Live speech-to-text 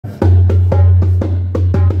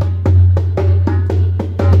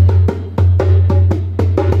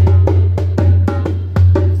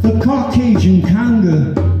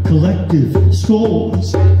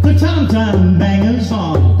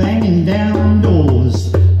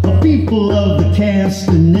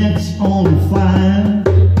castinets on fire,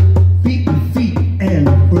 beating feet and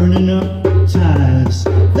burning up ties.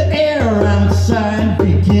 The air outside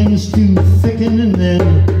begins to thicken, and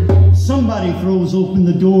then somebody throws open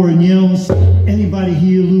the door and yells, "Anybody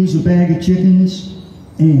here lose a bag of chickens?"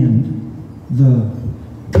 And the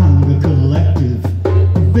Conga collective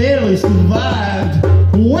barely survived.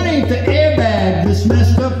 One ain't the airbag that's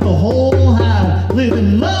messed up the whole hive,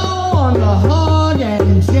 living low on the hog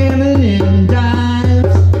and jammin in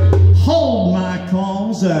dives. Hold my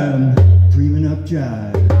calls, I'm dreaming up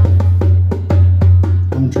jive.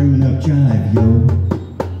 I'm dreaming up jive, yo.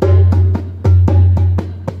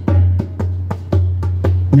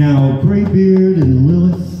 Now, Graybeard and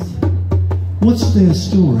Lilith, what's their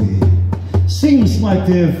story? Seems like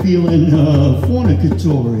they're feeling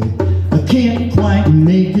fornicatory. I can't quite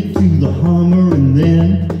make it to the Hummer, and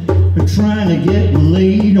then they're trying to get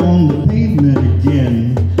laid on the pavement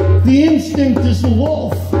again. The instinct is the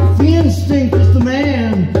wolf, the instinct is the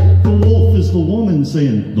man. The wolf is the woman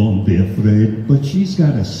saying, "Don't be afraid," but she's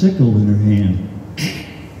got a sickle in her hand.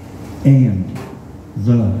 And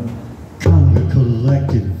the Conga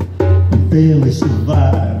collective barely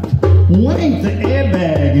survived. One ain't the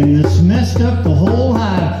airbag, and it's messed up the whole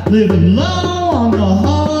hive, living low on the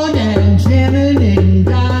hog and jammin in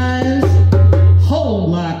dives.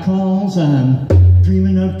 Hold my calls, I'm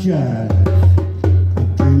dreaming up jive. I'm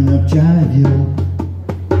dreaming up jive, yo.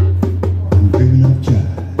 I'm dreaming up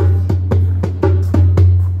jive.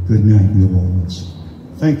 Good night, New Orleans.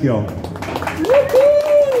 Thank y'all.